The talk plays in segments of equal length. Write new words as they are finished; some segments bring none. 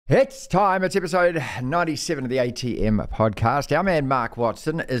It's time. It's episode 97 of the ATM podcast. Our man Mark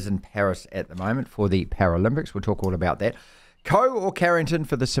Watson is in Paris at the moment for the Paralympics. We'll talk all about that. Ko or Carrington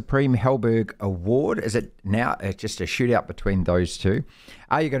for the Supreme Halberg Award? Is it now just a shootout between those two?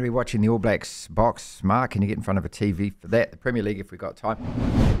 Are you going to be watching the All Blacks box, Mark? Can you get in front of a TV for that? The Premier League, if we've got time.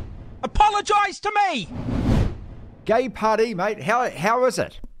 Apologise to me! Gay party, mate. How is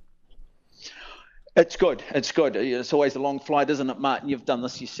it? It's good. It's good. It's always a long flight, isn't it, Martin? You've done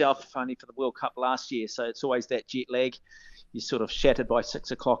this yourself, only for the World Cup last year. So it's always that jet lag. You're sort of shattered by 6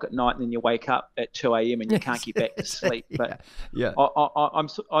 o'clock at night, and then you wake up at 2 a.m. and you can't get back to sleep. But yeah.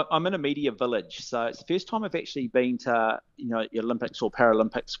 I'm in a media village, so it's the first time I've actually been to the Olympics or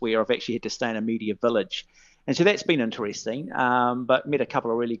Paralympics where I've actually had to stay in a media village, and so that's been interesting. But met a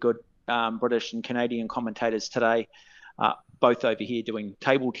couple of really good British and Canadian commentators today. Both over here doing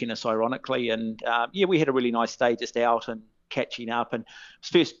table tennis, ironically, and we had a really nice day just out and catching up. And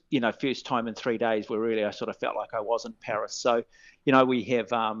first time in 3 days where really I sort of felt like I was in Paris. So, we have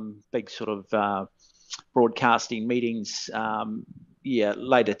big sort of broadcasting meetings,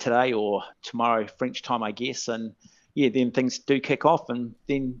 later today or tomorrow French time, I guess, and then things do kick off, and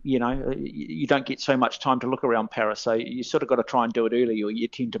then you don't get so much time to look around Paris, so you sort of got to try and do it early, or you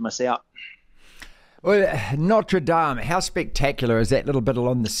tend to miss out. Well, Notre Dame, how spectacular is that little bit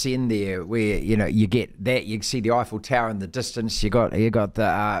along the Seine there, where you get that, you can see the Eiffel Tower in the distance, you got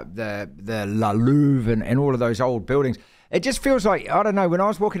the La Louvre and all of those old buildings. It just feels like, I don't know, when I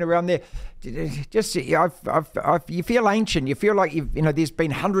was walking around there, you feel ancient. You feel like there's been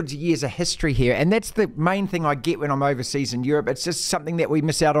hundreds of years of history here, and that's the main thing I get when I'm overseas in Europe. It's just something that we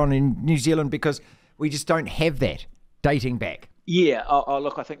miss out on in New Zealand because we just don't have that dating back. Yeah,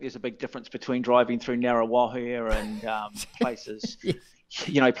 look, I think there's a big difference between driving through Narrawahia and places,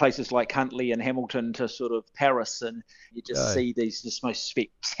 places like Huntly and Hamilton to sort of Paris, and you just see this most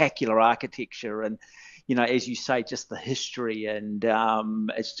spectacular architecture and, as you say, just the history, and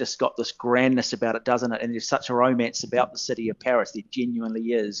it's just got this grandness about it, doesn't it? And there's such a romance about the city of Paris. There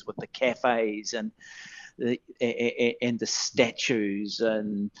genuinely is, with the cafes and the statues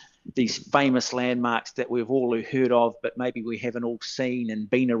and these famous landmarks that we've all heard of, but maybe we haven't all seen and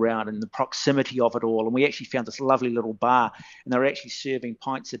been around, and the proximity of it all. And we actually found this lovely little bar, and they're actually serving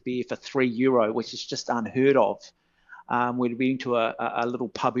pints of beer for €3, which is just unheard of. We'd been to a little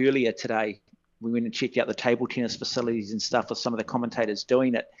pub earlier today. We went and checked out the table tennis facilities and stuff with some of the commentators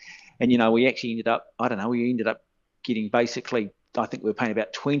doing it. And, we actually ended up getting basically, I think we were paying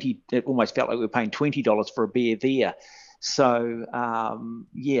about $20. It almost felt like we were paying $20 for a beer there. So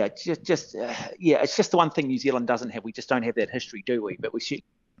it's just the one thing New Zealand doesn't have. We just don't have that history, do we? But we certainly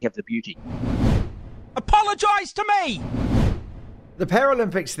have the beauty. Apologise to me! The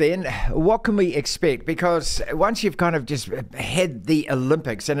Paralympics then, what can we expect? Because once you've kind of just had the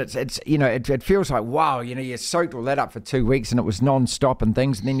Olympics, and it feels like, wow, you soaked all that up for 2 weeks and it was non-stop and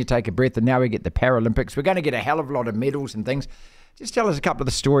things, and then you take a breath and now we get the Paralympics. We're going to get a hell of a lot of medals and things. Just tell us a couple of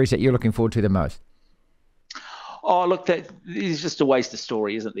the stories that you're looking forward to the most. Oh, look, there's just always the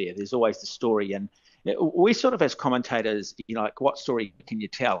story, isn't there? There's always the story. And we sort of, as commentators, like, what story can you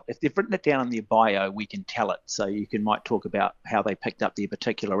tell? If they've written it down in their bio, we can tell it. So you might talk about how they picked up their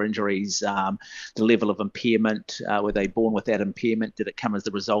particular injuries, the level of impairment, were they born with that impairment? Did it come as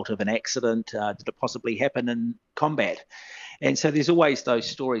the result of an accident? Did it possibly happen in combat? And so there's always those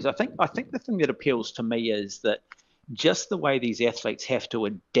stories. I think the thing that appeals to me is that just the way these athletes have to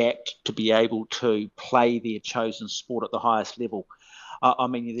adapt to be able to play their chosen sport at the highest level. I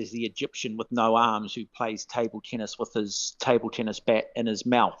mean, there's the Egyptian with no arms who plays table tennis with his table tennis bat in his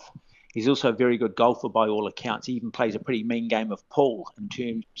mouth. He's also a very good golfer by all accounts. He even plays a pretty mean game of pool in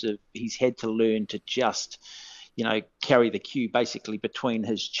terms of he's had to learn to just, carry the cue basically between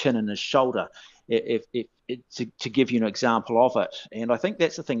his chin and his shoulder. To give you an example of it. And I think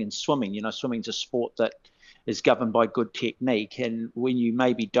that's the thing in swimming. Swimming's a sport that is governed by good technique, and when you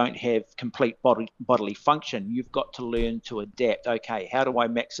maybe don't have complete bodily function, you've got to learn to adapt. Okay, how do I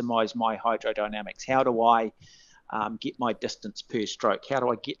maximize my hydrodynamics? How do I get my distance per stroke? How do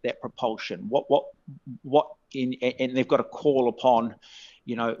I get that propulsion? And they've got to call upon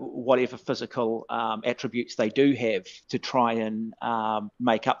whatever physical attributes they do have to try and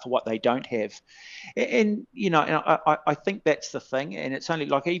make up for what they don't have. And I think that's the thing. And it's only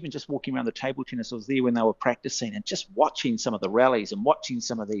like, even just walking around the table tennis, I was there when they were practicing, and just watching some of the rallies and watching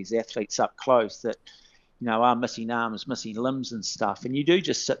some of these athletes up close that, are missing arms, missing limbs and stuff. And you do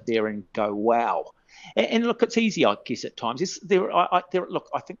just sit there and go, wow. And look, it's easy, I guess, at times. I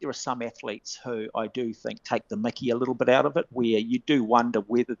think there are some athletes who I do think take the mickey a little bit out of it, where you do wonder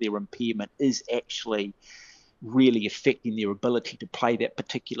whether their impairment is actually really affecting their ability to play that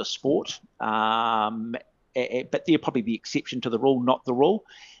particular sport. But they're probably the exception to the rule, not the rule.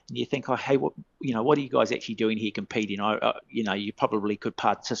 And you think, oh, hey, what are you guys actually doing here competing? You probably could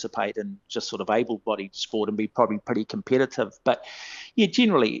participate in just sort of able-bodied sport and be probably pretty competitive. But yeah,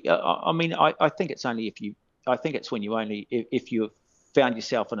 generally, I think it's only if you have found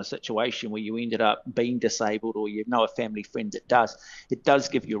yourself in a situation where you ended up being disabled, or you know a family friend that does, it does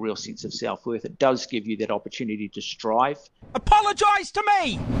give you a real sense of self-worth. It does give you that opportunity to strive. Apologise to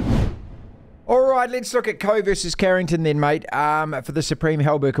me! All right, let's look at Ko versus Carrington then, mate, for the Supreme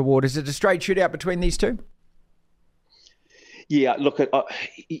Halberg Award. Is it a straight shootout between these two? Yeah, I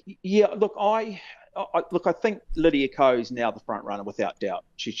think Lydia Ko is now the front runner without doubt.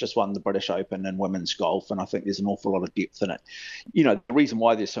 She's just won the British Open in women's golf, and I think there's an awful lot of depth in it. The reason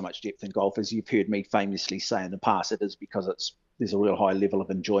why there's so much depth in golf, as you've heard me famously say in the past, it is because there's a real high level of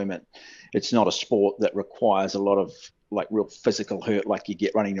enjoyment. It's not a sport that requires a lot of real physical hurt, like you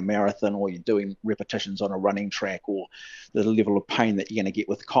get running a marathon, or you're doing repetitions on a running track, or the level of pain that you're going to get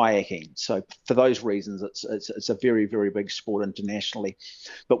with kayaking. So for those reasons, it's a very, very big sport internationally.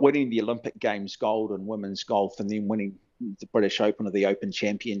 But winning the Olympic Games gold in women's golf, and then winning the British Open or the Open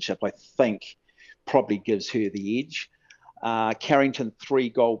Championship, I think probably gives her the edge. Carrington, 3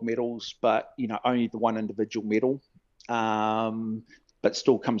 gold medals, but only the one individual medal, but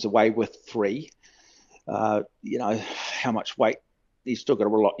still comes away with 3. How much weight, you've still got a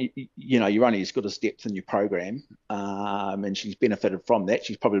lot, you're only as good as depth in your program, and she's benefited from that.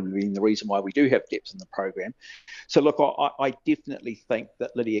 She's probably been the reason why we do have depth in the program. So look, I definitely think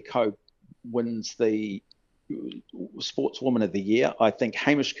that Lydia Ko wins the Sportswoman of the Year. I think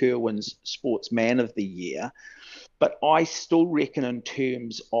Hamish Kerr wins Sportsman of the Year, but I still reckon in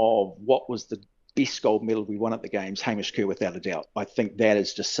terms of what was the best gold medal we won at the Games, Hamish Kerr without a doubt. I think that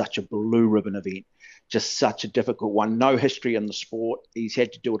is just such a blue ribbon event, just such a difficult one. No history in the sport. He's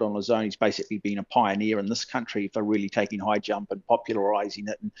had to do it on his own. He's basically been a pioneer in this country for really taking high jump and popularising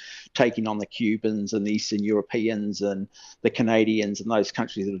it, and taking on the Cubans and the Eastern Europeans and the Canadians and those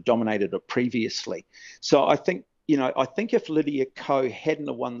countries that have dominated it previously. So I think if Lydia Ko hadn't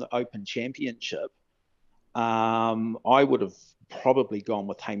have won the Open Championship, I would have probably gone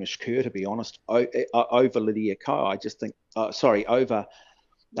with Hamish Kerr, to be honest, over Lydia Ko. I just think, over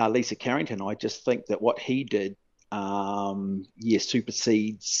Lisa Carrington. I just think that what he did,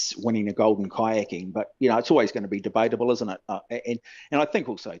 supersedes winning a gold in kayaking. But it's always going to be debatable, isn't it? And I think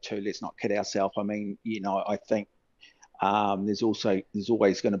also too, let's not kid ourselves. I mean, I think there's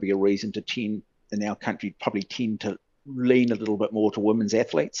always going to be a reason to tend in our country probably tend to lean a little bit more to women's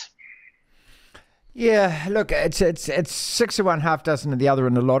athletes. Yeah, look, it's 6 of one, half dozen of the other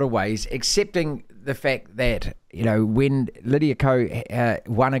in a lot of ways, excepting the fact that, when Lydia Ko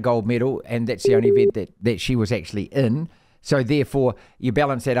won a gold medal, and that's the only event that she was actually in, so therefore you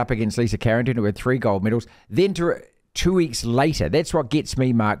balance that up against Lisa Carrington, who had 3 gold medals, then 2 weeks later, that's what gets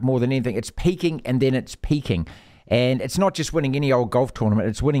me, Mark, more than anything. It's peaking and then it's peaking. And it's not just winning any old golf tournament,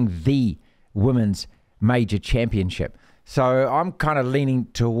 it's winning the women's major championship. So I'm kind of leaning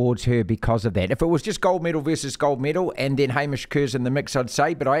towards her because of that. If it was just gold medal versus gold medal and then Hamish Kerr's in the mix, I'd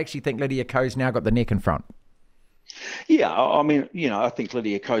say, but I actually think Lydia Ko's now got the neck in front. Yeah, I mean, I think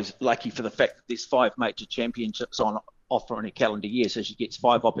Lydia Ko's lucky for the fact that there's 5 major championships on offer in a calendar year, so she gets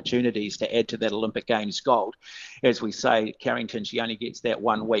 5 opportunities to add to that Olympic Games gold. As we say, Carrington, she only gets that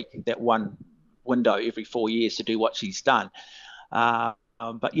 1 week, that 1 window every 4 years to do what she's done.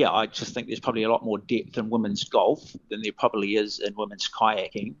 But yeah, I just think there's probably a lot more depth in women's golf than there probably is in women's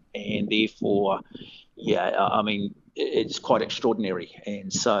kayaking, and therefore, it's quite extraordinary.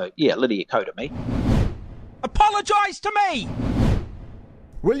 And so, yeah, Lydia Ko to me. Apologise to me!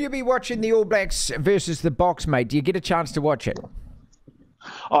 Will you be watching the All Blacks versus the Boks, mate? Do you get a chance to watch it?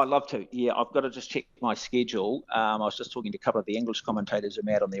 Oh, I'd love to. Yeah, I've got to just check my schedule. I was just talking to a couple of the English commentators who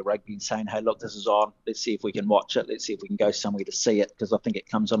are out on their rugby and saying, hey, look, this is on. Let's see if we can watch it. Let's see if we can go somewhere to see it, because I think it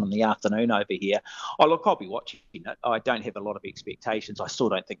comes on in the afternoon over here. Oh, look, I'll be watching it. I don't have a lot of expectations. I still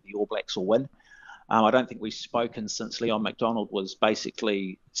don't think the All Blacks will win. I don't think we've spoken since Leon MacDonald was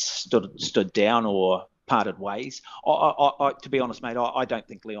basically stood down or parted ways. To be honest, mate, I don't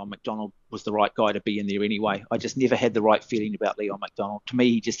think Leon MacDonald was the right guy to be in there anyway. I just never had the right feeling about Leon MacDonald. To me,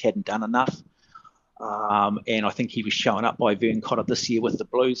 he just hadn't done enough. And I think he was shown up by Vern Cotter this year with the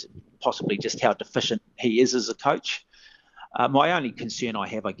Blues, possibly just how deficient he is as a coach. My only concern I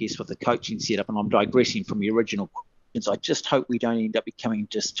have, I guess, with the coaching setup, and I'm digressing from the original questions, I just hope we don't end up becoming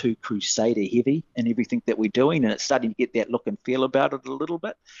just too Crusader heavy in everything that we're doing, and it's starting to get that look and feel about it a little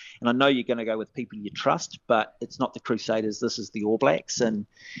bit. And I know you're going to go with people you trust, but it's not the Crusaders, this is the All Blacks. And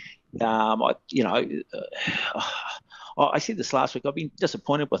I said this last week. I've been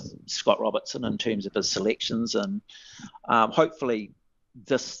disappointed with Scott Robertson in terms of his selections, and hopefully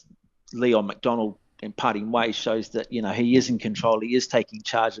this Leon McDonald in parting ways shows that he is in control. He is taking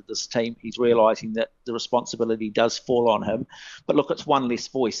charge of this team. He's realising that the responsibility does fall on him. But look, it's one less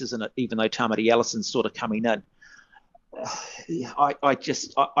voice, isn't it? Even though Tamati Ellison's sort of coming in. I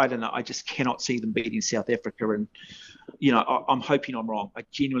don't know. I just cannot see them beating South Africa, and I'm hoping I'm wrong. I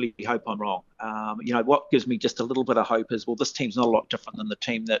genuinely hope I'm wrong. What gives me just a little bit of hope is, well, this team's not a lot different than the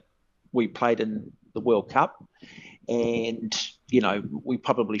team that we played in the World Cup, and we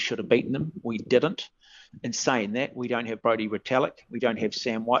probably should have beaten them. We didn't. In saying that, we don't have Brodie Retallick, we don't have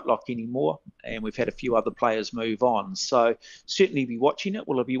Sam Whitelock anymore, and we've had a few other players move on. So certainly be watching it.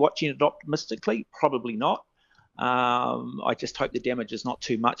 Will I be watching it optimistically? Probably not. I just hope the damage is not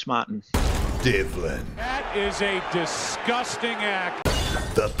too much, Martin. Devlin. That is a disgusting act.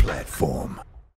 The Platform.